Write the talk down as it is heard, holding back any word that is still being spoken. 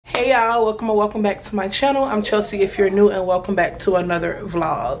Hey y'all, welcome and welcome back to my channel. I'm Chelsea if you're new, and welcome back to another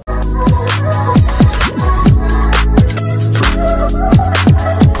vlog.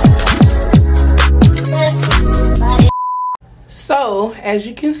 So as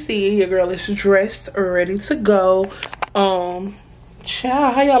you can see, your girl is dressed, ready to go. Child,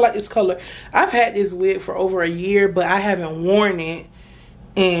 how y'all like this color? I've had this wig for over a year, but I haven't worn it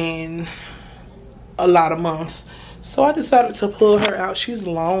in a lot of months. So I decided to pull her out. She's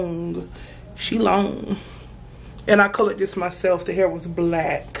long. She long. And I colored this myself. The hair was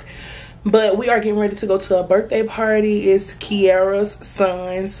black. But we are getting ready to go to a birthday party. It's Kiara's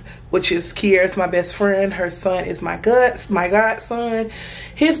son's, which is Kiara's my best friend. Her son is my godson.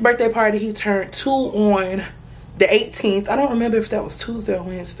 His birthday party, he turned 2 on the 18th. I don't remember if that was Tuesday or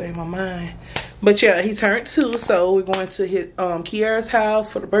Wednesday in my mind. But yeah, he turned 2. So we're going to his Kiara's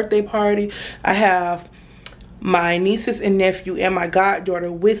house for the birthday party. I have my nieces and nephew and my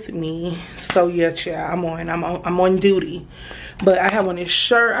goddaughter with me. So yeah, child, I'm on duty. But I have on this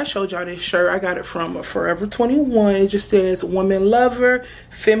shirt. I showed y'all this shirt. I got it from Forever 21. It just says woman lover,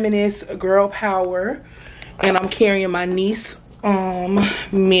 feminist, girl power. And I'm carrying my niece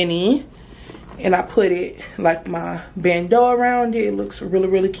Minnie. And I put it like my bandeau around it. It looks really,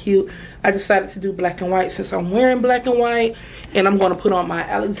 really cute. I decided to do black and white since I'm wearing black and white. And I'm going to put on my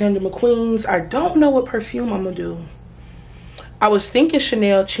Alexander McQueen's. I don't know what perfume I'm going to do. I was thinking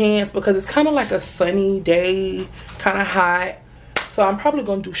Chanel Chance because it's kind of like a sunny day, kind of hot. So I'm probably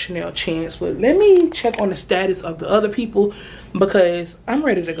going to do Chanel Chance. But let me check on the status of the other people because I'm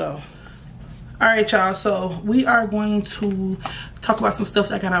ready to go. Alright y'all, so we are going to talk about some stuff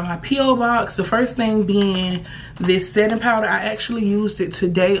that I got out of my P.O. box. The first thing being this setting powder. I actually used it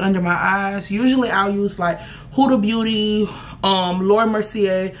today under my eyes. Usually I'll use like Huda Beauty, Laura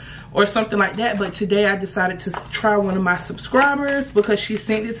Mercier, or something like that. But today I decided to try one of my subscribers because she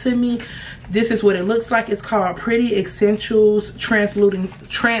sent it to me. This is what it looks like. It's called Pretty Essentials Translucent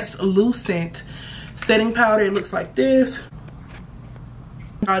Setting Powder. It looks like this.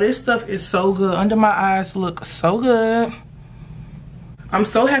 Oh, this stuff is so good. Under my eyes look so good. I'm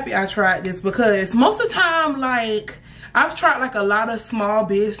so happy I tried this because most of the time, like, I've tried like a lot of small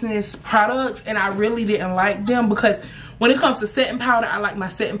business products and I really didn't like them because when it comes to setting powder, I like my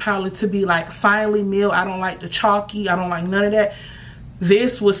setting powder to be like finely milled. I don't like the chalky. I don't like none of that.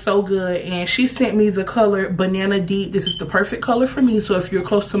 This was so good, and she sent me the color Banana Deep. This is the perfect color for me. So if you're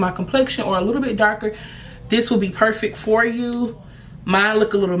close to my complexion or a little bit darker, this will be perfect for you. Mine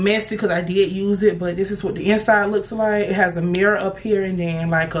look a little messy because I did use it, but this is what the inside looks like. It has a mirror up here and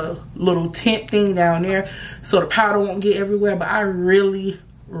then like a little tint thing down there so the powder won't get everywhere. But I really,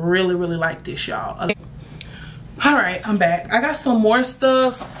 really, really like this, y'all. All right, I'm back. I got some more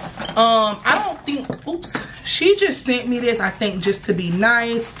stuff. I don't think, oops, she just sent me this, I think, just to be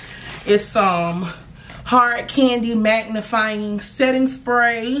nice. It's some hard candy magnifying setting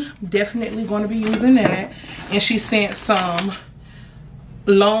spray. Definitely going to be using that. And she sent some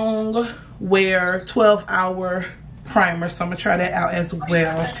long wear 12-hour primer, so I'm gonna try that out as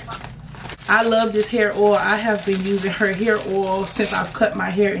well. I love this hair oil. I have been using her hair oil since I've cut my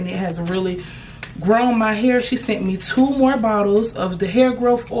hair, and it has really grown my hair. She sent me 2 more bottles of the hair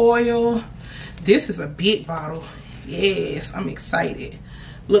growth oil. This is a big bottle. Yes, I'm excited.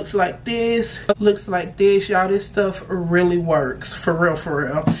 Looks like this, looks like this, y'all. This stuff really works, for real, for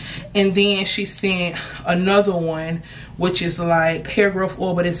real. And then she sent another one, which is like hair growth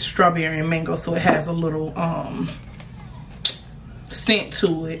oil, but it's strawberry and mango, so it has a little scent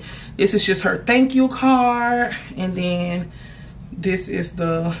to it. This is just her thank you card, and then this is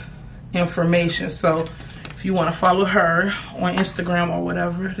the information. So if you want to follow her on Instagram or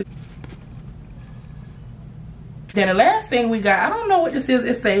whatever. Then the last thing we got, I don't know what this is.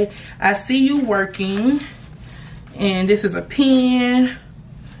 It say, I see you working. And this is a pen.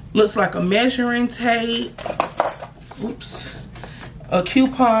 Looks like a measuring tape. Oops. A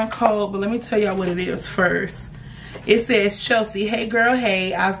coupon code, but let me tell y'all what it is first. It says, Chelsea, hey girl,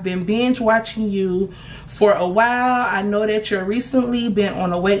 hey, I've been binge watching you for a while. I know that you're recently been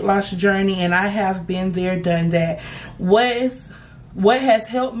on a weight loss journey, and I have been there, done that. What has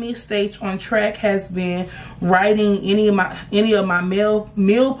helped me stay on track has been writing any of my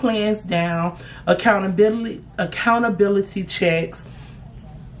meal plans down, accountability checks.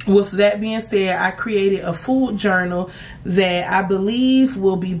 With that being said, I created a food journal that I believe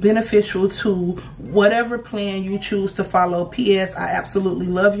will be beneficial to whatever plan you choose to follow. P.S. I absolutely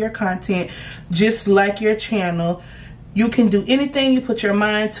love your content, just like your channel. You can do anything you put your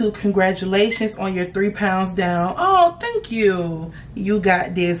mind to. Congratulations on your 3 pounds down. Oh, thank you. You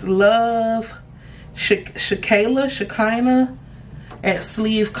got this. Love, Shekinah. at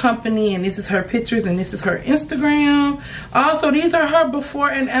Sleeve Company, and this is her pictures, and this is her Instagram. Also, these are her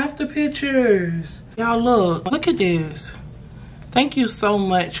before and after pictures. Y'all look at this. Thank you so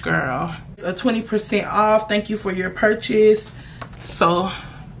much, girl. A 20% off. Thank you for your purchase. So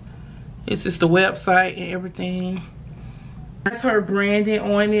this is the website and everything. That's her branding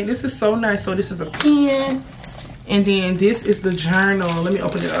on it. This is so nice. So this is a pen, and then this is the journal. Let me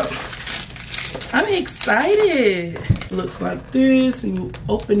open it up. I'm excited. It looks like this, and you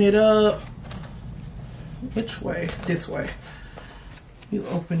open it up. Which way? This way. You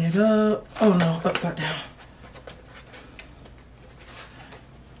open it up. Oh no, upside down.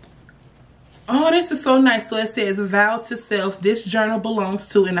 Oh, this is so nice. So it says, vow to self, this journal belongs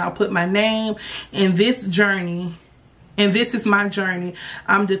to, and I'll put my name in this journey, and this is my journey.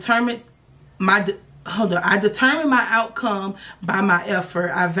 I determine my outcome by my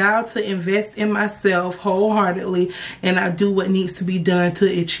effort. I vow to invest in myself wholeheartedly, and I do what needs to be done to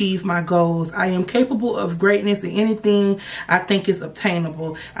achieve my goals. I am capable of greatness in anything I think is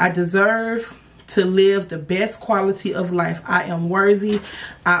obtainable. I deserve to live the best quality of life. I am worthy.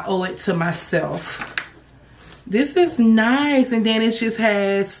 I owe it to myself. This is nice. And then it just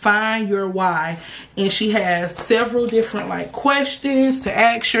has find your why, and she has several different like questions to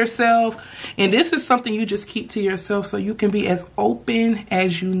ask yourself, and this is something you just keep to yourself so you can be as open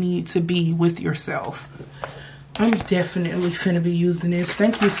as you need to be with yourself. I'm definitely finna be using this.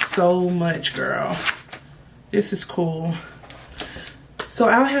 Thank you so much, girl. This is cool. So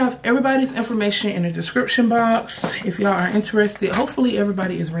I'll have everybody's information in the description box if y'all are interested. Hopefully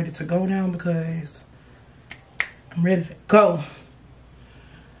everybody is ready to go now, because I'm ready to go.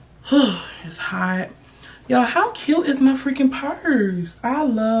 It's hot. Y'all, how cute is my freaking purse? I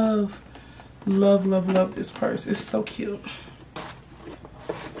love this purse. It's so cute.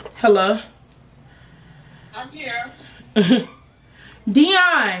 Hello? I'm here.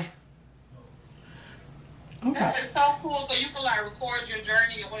 Dion. Okay. That is so cool. So you can like record your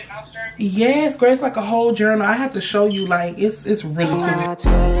journey or wait out journey. Yes, girl, it's like a whole journal. I have to show you. Like it's really cool. Why to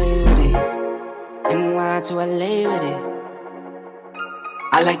LA with it? And why to LA with it?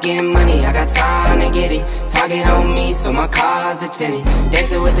 I like getting money, I got time to get it. Target on me, so my car's a tinted.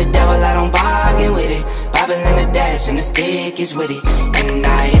 Dancing with the devil, I don't bargain with it. Bobbing in the dash, and the stick is with it. And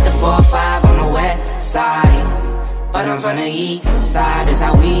I hit the 4-5 on the west side. But I'm from the east side, this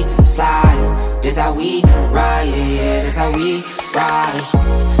how we slide. This how we ride, yeah, yeah, this how we ride.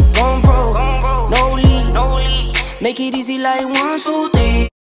 Going pro, no lead. Make it easy like 1, 2, 3.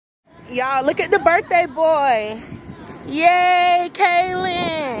 Y'all, look at the birthday boy. Yay,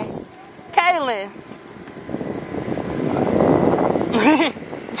 Kaylin. Kaylin.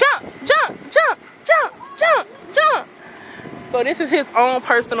 Jump, jump, jump, jump, jump, jump. So this is his own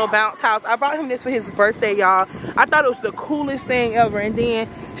personal bounce house. I brought him this for his birthday, y'all. I thought it was the coolest thing ever. And then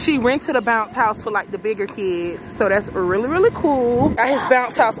she rented a bounce house for like the bigger kids. So that's really, really cool. Got his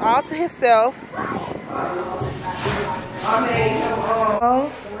bounce house all to himself. What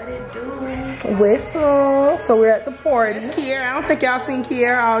it do? Whistle. So we're at the party. It's Kiera. I don't think y'all seen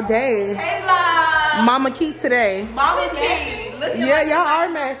Kiera all day. Hey, love. Mama Key today. Mama Key. Yeah, y'all are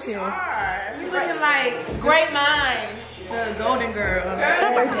matching. You looking like great minds. The golden girl.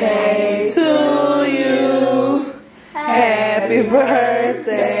 Birthday to you. Happy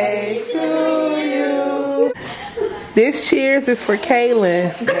birthday to you. This cheers is for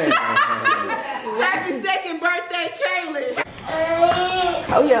Kaylin. Happy second birthday, Kaylin.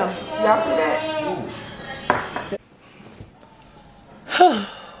 Oh yeah, y'all see that?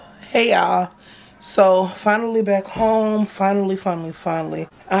 Hey y'all. So finally back home. Finally.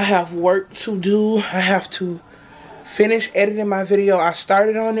 I have work to do. I have to finish editing my video. I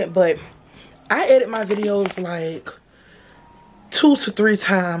started on it, but I edit my videos like 2 to 3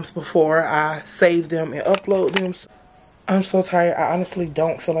 times before I save them and upload them. I'm so tired. I honestly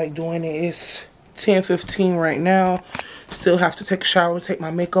don't feel like doing it. It's 10:15 right now. Still have to take a shower, take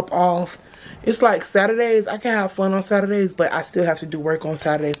my makeup off. It's like Saturdays. I can have fun on Saturdays, but I still have to do work on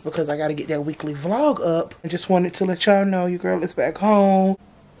Saturdays because I got to get that weekly vlog up. I just wanted to let y'all know your girl is back home.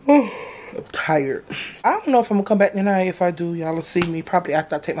 I'm tired. I don't know if I'm gonna come back tonight. If I do, y'all will see me probably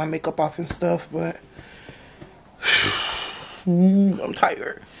after I take my makeup off and stuff, but I'm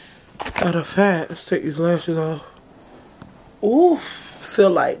tired. Matter of fact, let's take these lashes off. Ooh, feel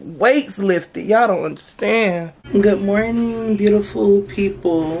like weights lifted. Y'all don't understand. Good morning, beautiful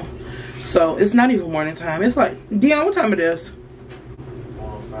people. So it's not even morning time. It's like, Dion, what time it is?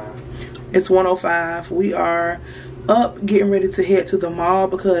 1:05. It's 1:05. We are up getting ready to head to the mall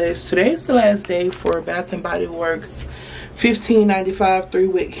because today's the last day for Bath and Body Works $15.95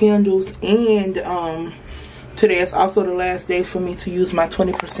 3-wick candles, and Today is also the last day for me to use my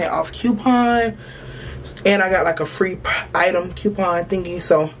 20% off coupon. And I got like a free item coupon thingy.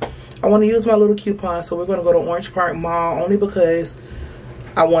 So I want to use my little coupon. So we're going to go to Orange Park Mall only because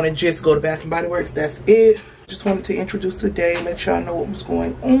I want to just go to Bath & Body Works. That's it. Just wanted to introduce today, let y'all know what was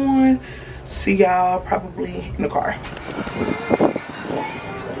going on. See y'all probably in the car.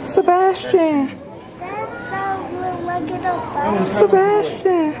 Sebastian.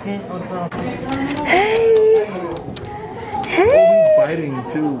 Sebastian. Hey. Hey. Oh, he's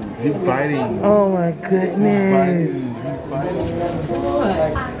biting too. He's biting. Oh my goodness. He's biting.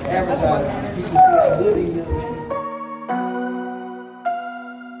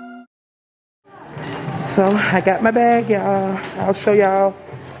 So I got my bag, y'all. I'll show y'all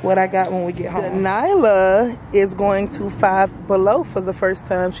what I got when we get home. Nyla is going to Five Below for the first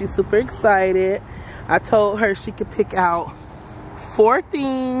time. She's super excited. I told her she could pick out 4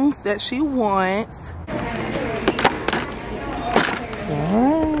 things that she wants.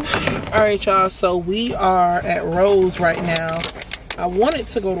 Alright, y'all, so we are at Rose right now. I wanted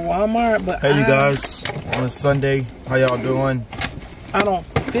to go to Walmart, but hey, you guys, on a Sunday, how y'all doing? I don't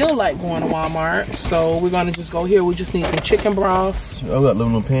feel like going to Walmart, so we're gonna just go here. We just need some chicken broth. I got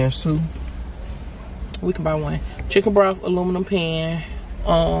aluminum pans too. We can buy one. Chicken broth, aluminum pan,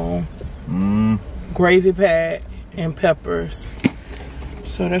 gravy pack, and peppers.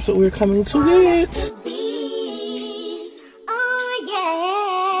 So that's what we're coming to get.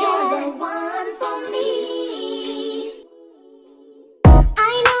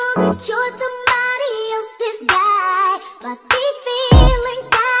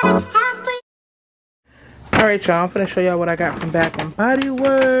 Alright, y'all, I'm gonna show y'all what I got from Bath & Body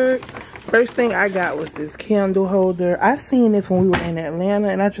Works. First thing I got was this candle holder. I seen this when we were in Atlanta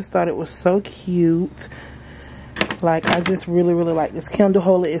and I just thought it was so cute. Like, I just really like this candle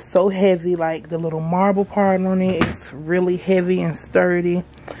holder. It's so heavy, like the little marble part on it. It's really heavy and sturdy.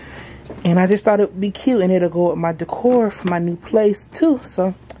 And I just thought it would be cute and it'll go with my decor for my new place too.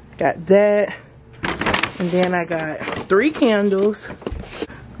 So, got that. And then I got 3 candles.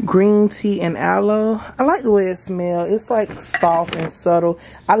 Green tea and aloe. I like the way it smells. It's like soft and subtle.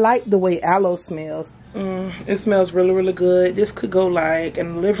 I like the way aloe smells. It smells really good. This could go like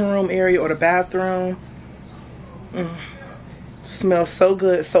in the living room area or the bathroom. Smells so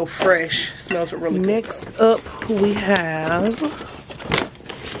good, so fresh. Smells really good. Next up we have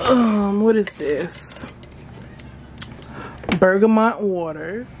what is this? Bergamot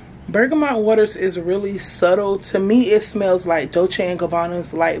Waters. Bergamot Waters is really subtle. To me, it smells like Dolce &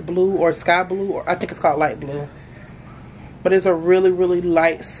 Gabbana's light blue or sky blue, or I think it's called light blue. But it's a really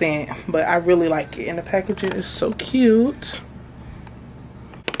light scent, but I really like it. And the packaging is so cute.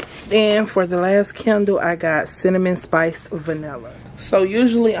 Then for the last candle, I got cinnamon spiced vanilla. So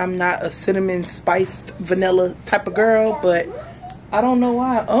usually I'm not a cinnamon spiced vanilla type of girl, but I don't know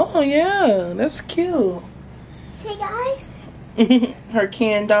why. Oh yeah, that's cute. Hey guys. Her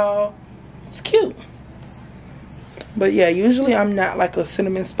Ken doll. It's cute. But yeah, usually I'm not like a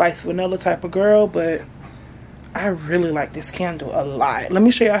cinnamon spice vanilla type of girl, but I really like this candle a lot. Let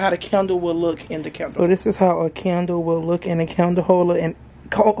me show y'all how the candle will look in the candle. So this is how a candle will look in a candle holder,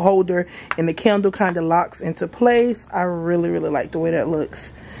 and the candle kind of locks into place. I really like the way that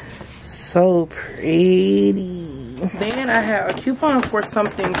looks. So pretty. Then I had a coupon for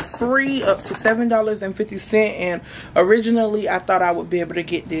something free up to $7.50, and originally I thought I would be able to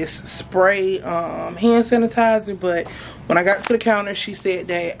get this spray hand sanitizer, but when I got to the counter she said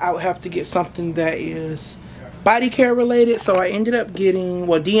that I would have to get something that is body care related. So I ended up getting,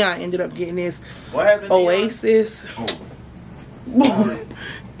 well, Dion ended up getting this Oasis.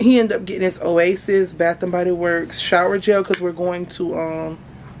 He ended up getting this Oasis Bath & Body Works shower gel because we're going to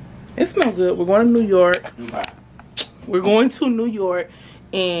it smells good. We're going to New York. We're going to New York,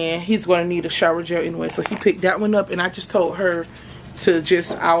 and he's going to need a shower gel anyway. So he picked that one up, and I just told her to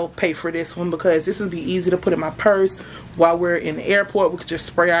just, I'll pay for this one because this would be easy to put in my purse while we're in the airport. We could just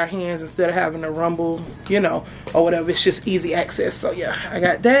spray our hands instead of having to rumble, you know, or whatever. It's just easy access. So yeah, I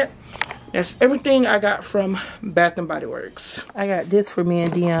got that. That's everything I got from Bath & Body Works. I got this for me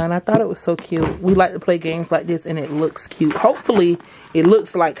and Dion. I thought it was so cute. We like to play games like this, and it looks cute. Hopefully, it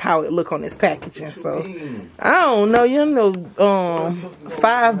looks like how it look on this packaging. So, I don't know. You know,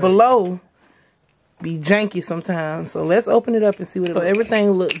 Five Below be janky sometimes. So, let's open it up and see what it looks like.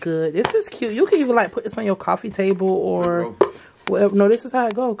 Everything look good. This is cute. You can even, like, put this on your coffee table or whatever. No, this is how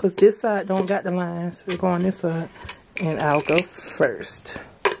it go, because this side don't got the lines. We'll go on this side, and I'll go first.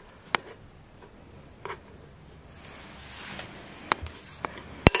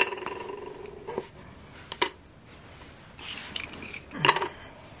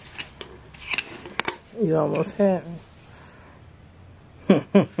 You almost had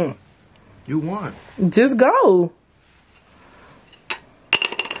me. You won. Just go.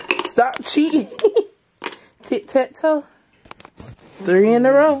 Stop cheating. Tic-tac-toe. 3 in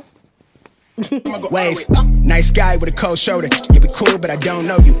a row. Wave, nice guy with a cold shoulder. You be cool, but I don't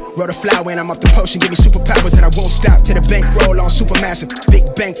know you. Wrote a flower and I'm off the potion. Give me superpowers and I won't stop to the bank. Roll on supermassive. Big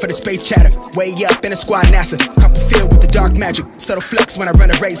bank for the space chatter. Way up in a squad NASA. Cup of field with the dark magic. Subtle flex when I run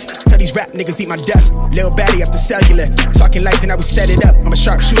a race. Tell these rap niggas eat my dust. Lil baddie up the cellular. Talking life and how we set it up. I'm a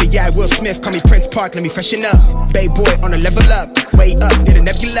sharpshooter, yeah, Will Smith. Call me Prince Park, let me freshen up. Bay boy on a level up. Way up near the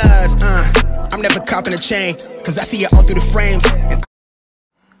nebulas. I'm never copping a chain. Cause I see it all through the frames. And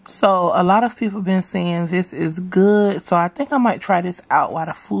so a lot of people been saying this is good, so I think I might try this out while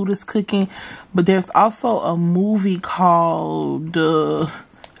the food is cooking. But there's also a movie called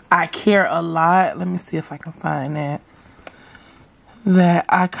I Care a Lot. Let me see if I can find that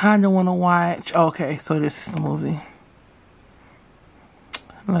I kind of want to watch. Okay, so this is the movie.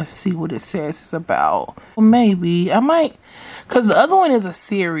 Let's see what it says it's about. Well, maybe I might, because the other one is a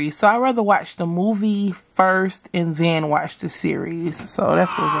series, so I'd rather watch the movie first and then watch the series. So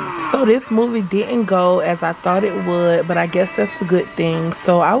that's what we're gonna do. So this movie didn't go as I thought it would, but I guess that's a good thing.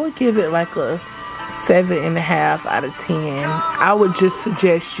 So I would give it like a 7.5 out of 10. I would just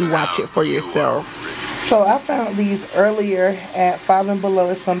suggest you watch it for yourself. So I found these earlier at Five and Below.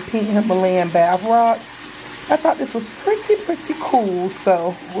 It's some pink Himalayan bath rocks. I thought this was pretty cool,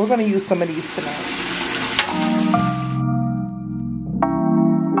 so we're going to use some of these tonight.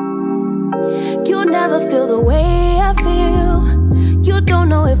 You'll never feel the way I feel. You don't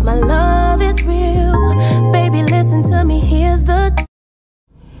know if my love is real. Baby, listen to me, here's the...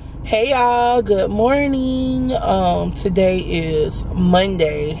 Hey y'all, good morning. Today is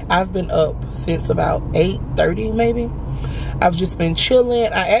Monday. I've been up since about 8:30 maybe. I've just been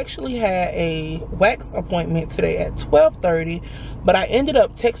chilling. I actually had a wax appointment today at 12:30, but I ended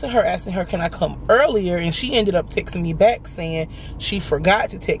up texting her, asking her, can I come earlier? And she ended up texting me back saying she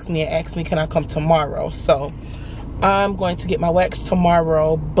forgot to text me and asked me, can I come tomorrow? So I'm going to get my wax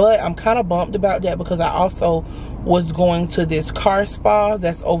tomorrow, but I'm kind of bummed about that because I also was going to this car spa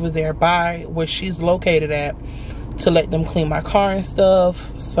that's over there by where she's located at to let them clean my car and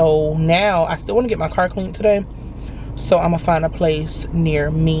stuff. So now I still want to get my car cleaned today. So I'm gonna find a place near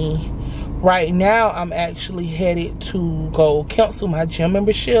me. Right now, I'm actually headed to go cancel my gym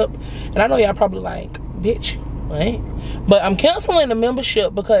membership. And I know y'all probably like, bitch, what? But I'm canceling the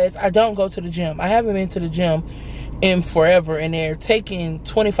membership because I don't go to the gym. I haven't been to the gym in forever. And they're taking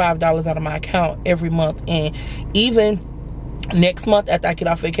 $25 out of my account every month. And even next month, after I get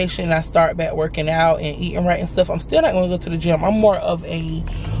off vacation and I start back working out and eating right and stuff, I'm still not gonna go to the gym. I'm more of a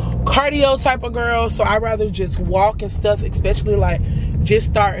cardio type of girl, so I'd rather just walk and stuff, especially like just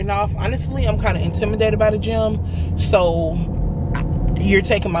starting off. Honestly, I'm kind of intimidated by the gym, so you're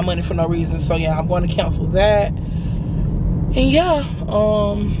taking my money for no reason. So yeah, I'm going to cancel that. And yeah,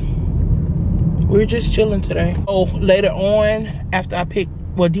 we're just chilling today. Oh, later on, after I pick,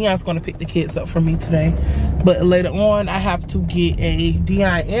 well, Dion's going to pick the kids up for me today, but later on I have to get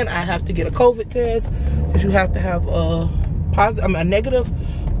Dion and I have to get a COVID test, because you have to have a positive, a negative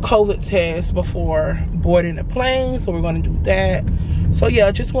COVID test before boarding the plane. So we're going to do that. So yeah,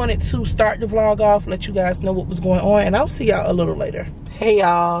 I just wanted to start the vlog off, let you guys know what was going on, and I'll see y'all a little later. Hey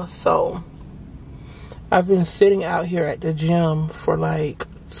y'all, so I've been sitting out here at the gym for like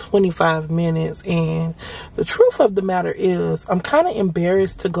 25 minutes, and the truth of the matter is I'm kind of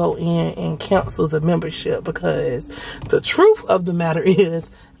embarrassed to go in and cancel the membership, because the truth of the matter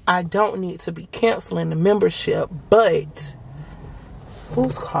is I don't need to be canceling the membership. But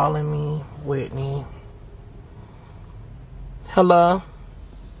who's calling me? Whitney. Hello?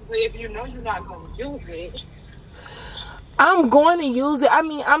 If you know you're not going to use it. I'm going to use it. I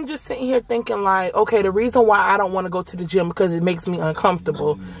mean, I'm just sitting here thinking like, okay, the reason why I don't want to go to the gym because it makes me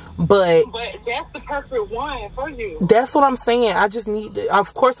uncomfortable. But that's the perfect one for you. That's what I'm saying. I just need to,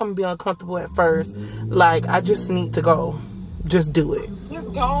 of course I'm going to be uncomfortable at first. Like, I just need to go. Just do it.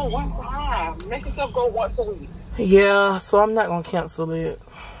 Just go one time. Make yourself go once a week. Yeah, so I'm not going to cancel it.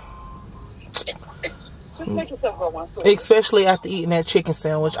 Just make yourself go once a week. Especially after eating that chicken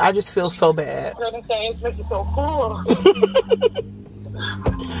sandwich. I just feel so bad. Certain things make you so full.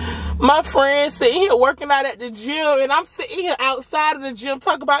 My friend sitting here working out at the gym, and I'm sitting here outside of the gym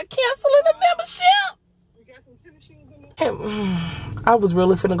talking about canceling the membership. You got some tennis shoes in there? I was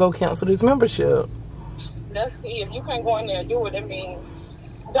really finna go cancel this membership. Let's see, if you can't go in there and do it, I mean,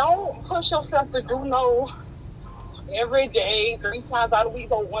 don't push yourself to do no every day, 3 times out of the week,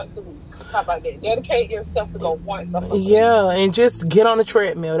 go once a week. How about that? Dedicate yourself to go once a week. Yeah, and just get on the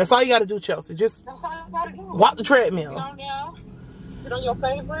treadmill. That's all you got to do, Chelsea. Just walk the treadmill. Get on there. Get on your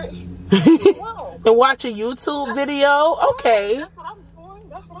favorite. And watch a YouTube video. Okay. That's what I'm doing.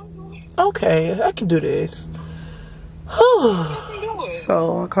 That's what I'm doing. Okay, I can do this.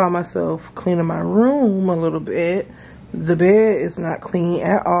 So I call myself cleaning my room a little bit. The bed is not clean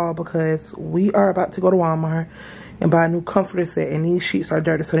at all because we are about to go to Walmart and buy a new comforter set, and these sheets are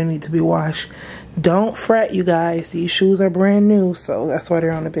dirty, so they need to be washed. Don't fret, you guys. These shoes are brand new, so that's why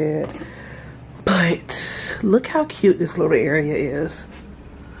they're on the bed. But look how cute this little area is.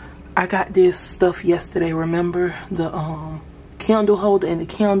 I got this stuff yesterday, remember? The candle holder and the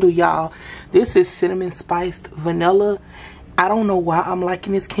candle, y'all. This is cinnamon spiced vanilla. I don't know why I'm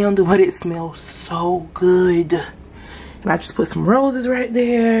liking this candle, but it smells so good. And I just put some roses right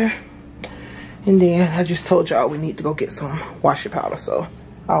there. And then I just told y'all we need to go get some washing powder, so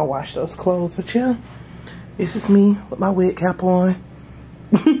I'll wash those clothes. But yeah, this is me with my wig cap on.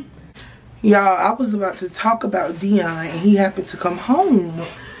 Y'all, I was about to talk about Dion and he happened to come home.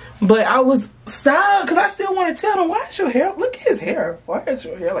 But I was stopped because I still want to tell him, why is your hair? Look at his hair. Why is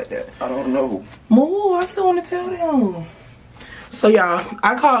your hair like that? I don't know. Moo, I still want to tell him. So y'all,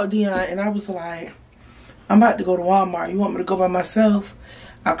 I called Dion and I was like, I'm about to go to Walmart. You want me to go by myself?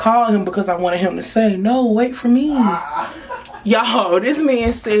 I called him because I wanted him to say, no, wait for me. Y'all, this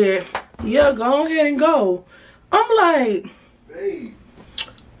man said, yeah, go ahead and go. I'm like, Hey.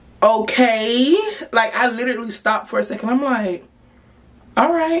 Okay. Like, I literally stopped for a second. I'm like,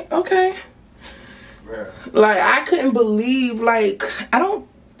 all right, okay. Bruh. Like, I couldn't believe, like, I don't,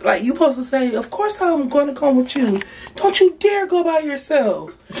 like, you supposed to say, of course I'm going to come with you. Don't you dare go by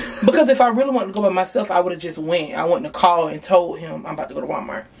yourself. Because if I really wanted to go by myself, I would have just went. I wouldn't have called and told him I'm about to go to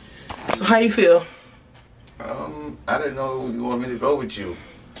Walmart. So how you feel? I didn't know you want me to go with you.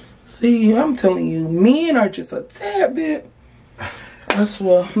 See, I'm telling you, men are just a tad bit. I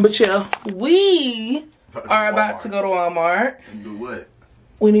swear. But yeah, we are about to go to Walmart. And do what?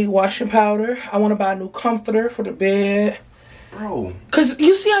 We need washing powder. I want to buy a new comforter for the bed. Bro. Cause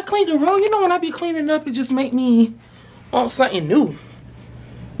you see I cleaned the room. You know when I be cleaning up, it just make me want something new.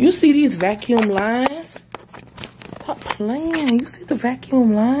 You see these vacuum lines? Stop playing. You see the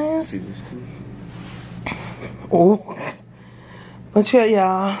vacuum lines? See this too? Oh. But yeah,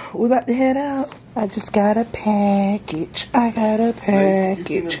 y'all, we about to head out. I just got a package. I got a package.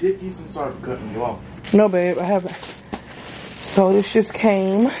 Hey, you seen the Dickies? I'm sorry for cutting you off. No, babe, I haven't. So this just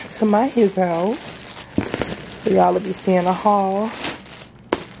came to his house. So y'all will be seeing a haul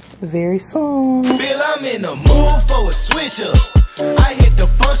very soon. Bill, I'm in the mood for a switch up. I hit the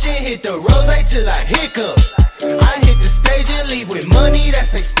function, hit the rose till I hiccup. I hit the stage and leave with money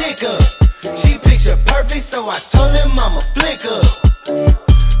that's a stick up. She picture perfect, so I told him I'm a flick up.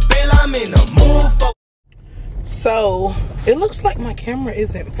 Bill, I'm in the mood for. So it looks like my camera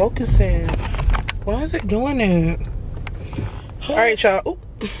isn't focusing. Why is it doing that? All right, y'all.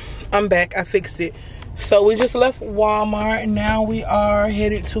 I'm back. I fixed it. So we just left Walmart and now we are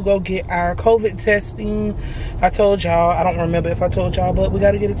headed to go get our COVID testing. I told y'all, I don't remember if I told y'all, but we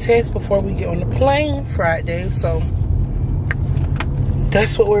got to get a test before we get on the plane Friday. So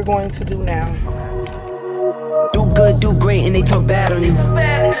that's what we're going to do now. Do good, do great, and they talk bad on you.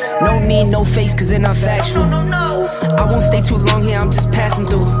 No need, no face, cause they're not factual. I won't stay too long here, I'm just passing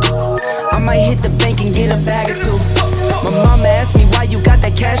through. I might hit the bank and get a bag or two. My mama asked me why you got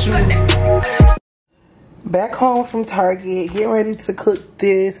that cash on you. Back home from Target, getting ready to cook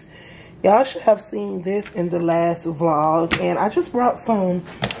this. Y'all should have seen this in the last vlog. And I just brought some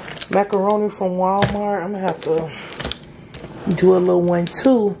macaroni from Walmart. I'm gonna have to do a little one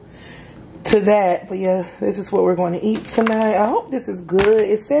too to that. But yeah, this is what we're going to eat tonight. I hope this is good.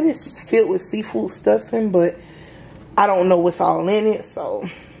 It said it's filled with seafood stuffing, but I don't know what's all in it. So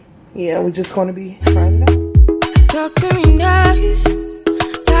yeah, we're just going to be trying it out. Talk to me nice,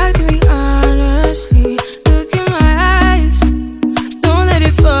 talk to me honestly. Look in my eyes, don't let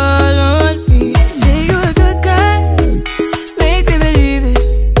it fall on me. Say you're a good guy, make me believe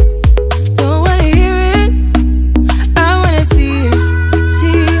it. Don't wanna hear it, I wanna see it.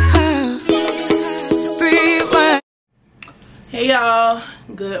 See how, breathe my. Hey y'all,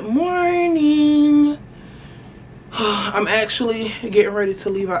 good morning. I'm actually getting ready to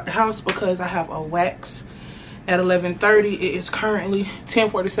leave out the house because I have a wax at 11:30. It is currently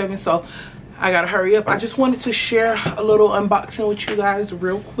 10:47, so I gotta hurry up. I just wanted to share a little unboxing with you guys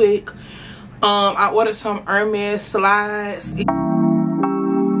real quick. I ordered some Hermès slides.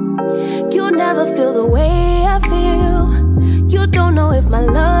 You'll never feel the way I feel. You don't know if my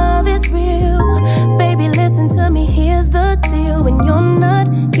love is real. Baby, listen to me.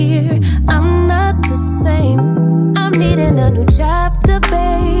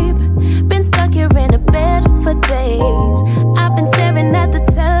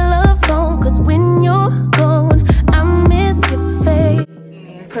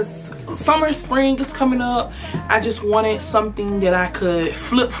 summer, spring is coming up. I just wanted something that I could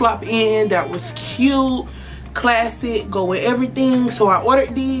flip-flop in that was cute, classic, go with everything. So I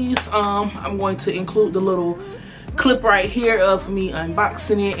ordered these. I'm going to include the little clip right here of me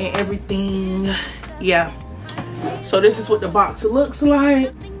unboxing it and everything. Yeah, so this is what the box looks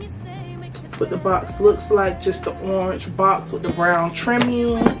like. That's what the box looks like, just the orange box with the brown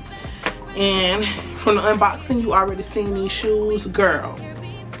trimming. And from the unboxing, you already seen these shoes. Girl,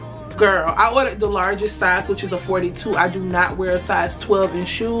 I ordered the largest size, which is a 42. I do not wear a size 12 in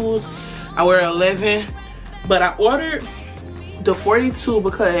shoes. I wear 11, but I ordered the 42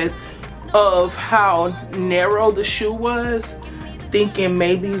 because of how narrow the shoe was, thinking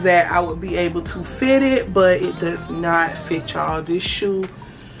maybe that I would be able to fit it, but it does not fit, y'all. This shoe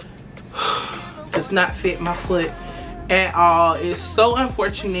does not fit my foot at all. It's so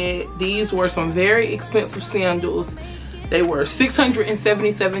unfortunate. These were some very expensive sandals. They were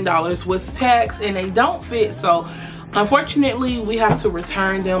 $677 with tax, and they don't fit. So unfortunately, we have to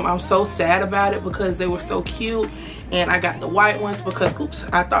return them. I'm so sad about it because they were so cute. And I got the white ones because, oops,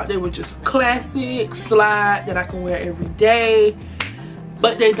 I thought they were just classic slide that I can wear every day.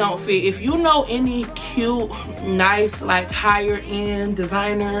 But they don't fit. If you know any cute, nice, like higher end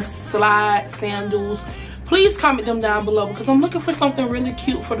designer slide sandals, please comment them down below because I'm looking for something really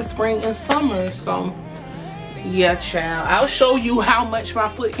cute for the spring and summer. So yeah, child, I'll show you how much my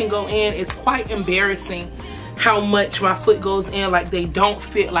foot can go in. It's quite embarrassing how much my foot goes in. Like, they don't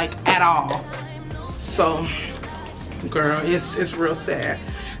fit like at all. So girl, it's real sad.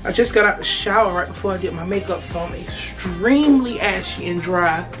 I just got out the shower right before I did my makeup, so I'm extremely ashy and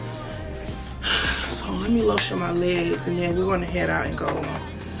dry. So let me lotion my legs, and then we're gonna head out and go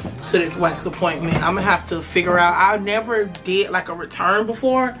to this wax appointment. I'm gonna have to figure out, I never did like a return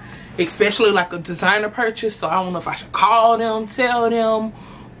before, especially like a designer purchase, so I don't know if I should call them, tell them,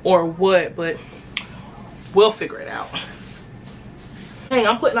 or what, but we'll figure it out. Hey,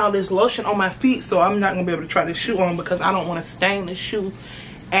 I'm putting all this lotion on my feet, so I'm not gonna be able to try this shoe on because I don't want to stain the shoe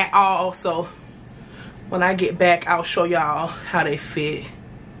at all. So when I get back, I'll show y'all how they fit.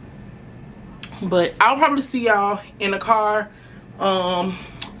 But I'll probably see y'all in the car. Y'all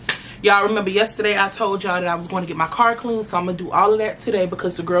remember yesterday I told y'all that I was going to get my car cleaned, so I'm gonna do all of that today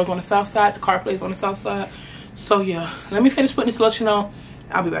because the girl's on the south side, the car place on the south side. So yeah, let me finish putting this lotion on.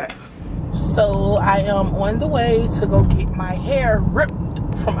 I'll be back. So I am on the way to go get my hair ripped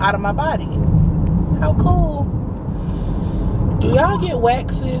from out of my body. How cool. Do y'all get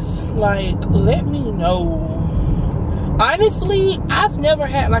waxes? Like, let me know. Honestly, I've never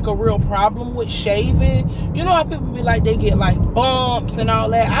had like a real problem with shaving. You know how people be like, they get like bumps and all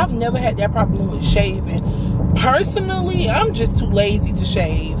that. I've never had that problem with shaving. Personally, I'm just too lazy to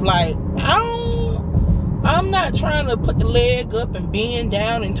shave. Like, I'm not trying to put the leg up and bend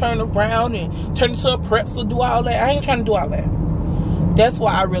down and turn around and turn into a pretzel, do all that. I ain't trying to do all that. That's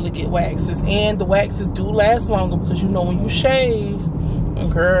why I really get waxes. And the waxes do last longer because, you know, when you shave, and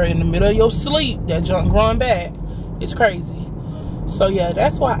girl, in the middle of your sleep, that junk growing back, it's crazy. So yeah,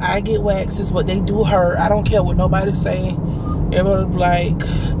 that's why I get waxes, but they do hurt. I don't care what nobody say. Everybody be like,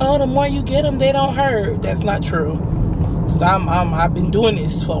 oh, the more you get them, they don't hurt. That's not true. Because I've been doing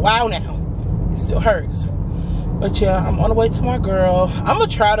this for a while now. It still hurts. But yeah, I'm on the way to my girl. I'm gonna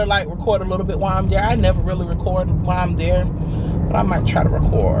try to like record a little bit while I'm there. I never really record while I'm there, but I might try to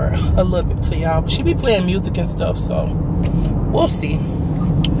record a little bit for y'all. But she be playing music and stuff, so we'll see.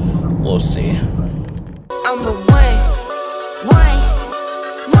 We'll see. I'm a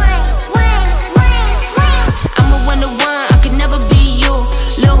I'm a 1-to-1, I could never be you.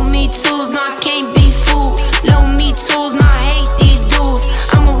 Low me tools, no I can't be fooled. Low me tools, no I hate these dudes.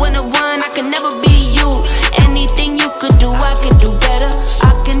 I'm a 1-to-1, I could never be you. Anything you could do, I could do better.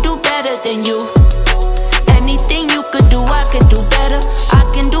 I can do better than you. Anything you could do, I could do better. I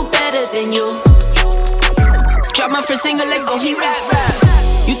can do better than you. Drop my first single, let go, he rap.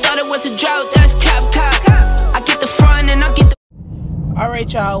 You thought it was a drought, that's cap. I get the front and I get the...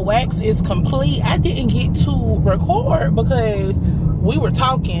 Alright y'all, wax is complete. I didn't get to record because we were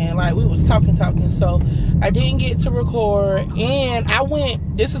talking, like we was talking, so I didn't get to record. And I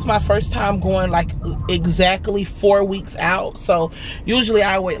went, this is my first time going like exactly 4 weeks out. So usually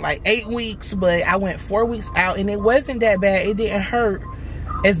I wait like 8 weeks, but I went 4 weeks out and it wasn't that bad. It didn't hurt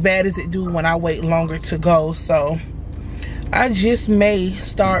as bad as it do when I wait longer to go. So I just may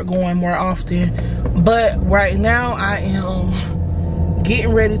start going more often, but right now I am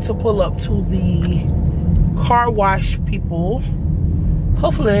getting ready to pull up to the car wash people.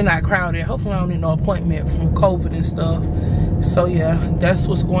 Hopefully they're not crowded. Hopefully I don't need no appointment from COVID and stuff. So yeah, that's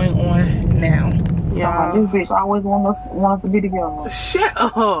what's going on now. Yeah, this bitch always want us to be together. Shut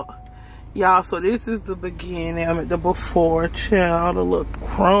up. Y'all, so this is the beginning. I'm at the before, child. The little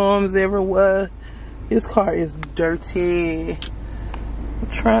crumbs everywhere. This car is dirty.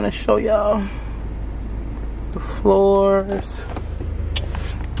 I'm trying to show y'all the floors.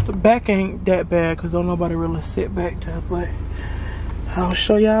 The back ain't that bad because don't nobody really sit back there, but I'll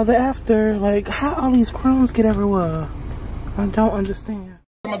show y'all the after. Like, how all these crumbs get everywhere? I don't understand.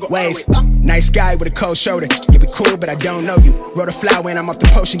 Wave, nice guy with a cold shoulder. Yeah, we cool, but I don't know you. Wrote a flower and I'm off the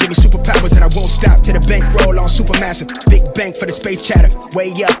potion. Give me superpowers and I won't stop to the bank roll on supermassive. Big bank for the space chatter.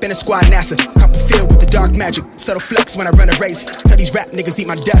 Way up in a squad NASA. Copper field with the dark magic. Subtle flex when I run a race. Tell these rap niggas eat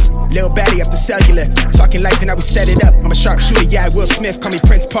my dust. Lil baddie up the cellular. Talking life and I we set it up. I'm a sharpshooter, yeah, Will Smith. Call me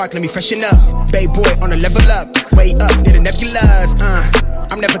Prince Park, let me freshen up. Bay boy on a level up. Way up near the nebulas.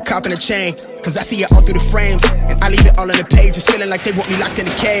 I'm never copping a chain, cause I see it all through the frames. And I leave it all on the pages, feeling like they want me locked in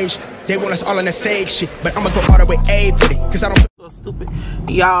a cage. They want us all on that fake shit, but I'ma go all the way A with it, cause I don't feel so stupid.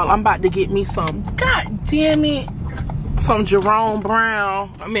 Y'all, I'm about to get me some, god damn it, some Jerome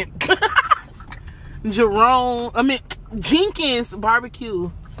Brown. Jenkins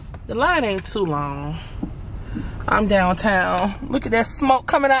barbecue. The line ain't too long. I'm downtown. Look at that smoke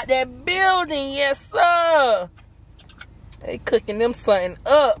coming out that building, yes sir. They cooking them something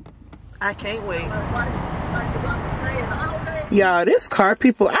up. I can't wait. Y'all, this car,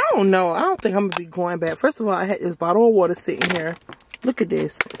 people, I don't know. I don't think I'm going to be going back. First of all, I had this bottle of water sitting here. Look at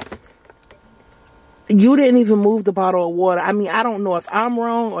this. You didn't even move the bottle of water. I mean, I don't know if I'm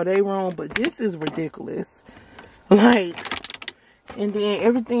wrong or they wrong, but this is ridiculous. Like, and then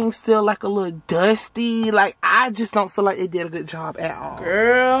everything's still like a little dusty. Like, I just don't feel like they did a good job at all.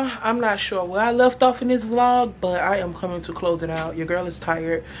 Girl, I'm not sure where I left off in this vlog, but I am coming to close it out. Your girl is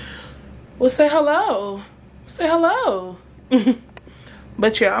tired. Well, say hello. Say hello.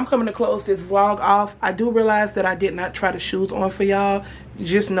 But yeah, I'm coming to close this vlog off. I do realize that I did not try the shoes on for y'all.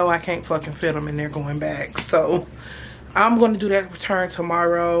 Just know I can't fucking fit them and they're going back. So I'm going to do that return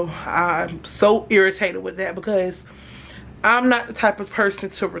tomorrow. I'm so irritated with that because I'm not the type of person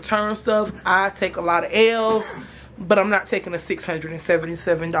to return stuff. I take a lot of L's, but I'm not taking a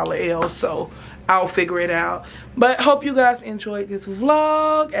 $677 L, so I'll figure it out. But hope you guys enjoyed this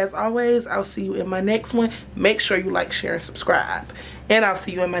vlog. As always, I'll see you in my next one. Make sure you like, share, and subscribe. And I'll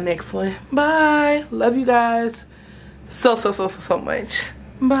see you in my next one. Bye. Love you guys so much.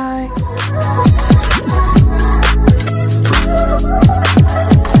 Bye.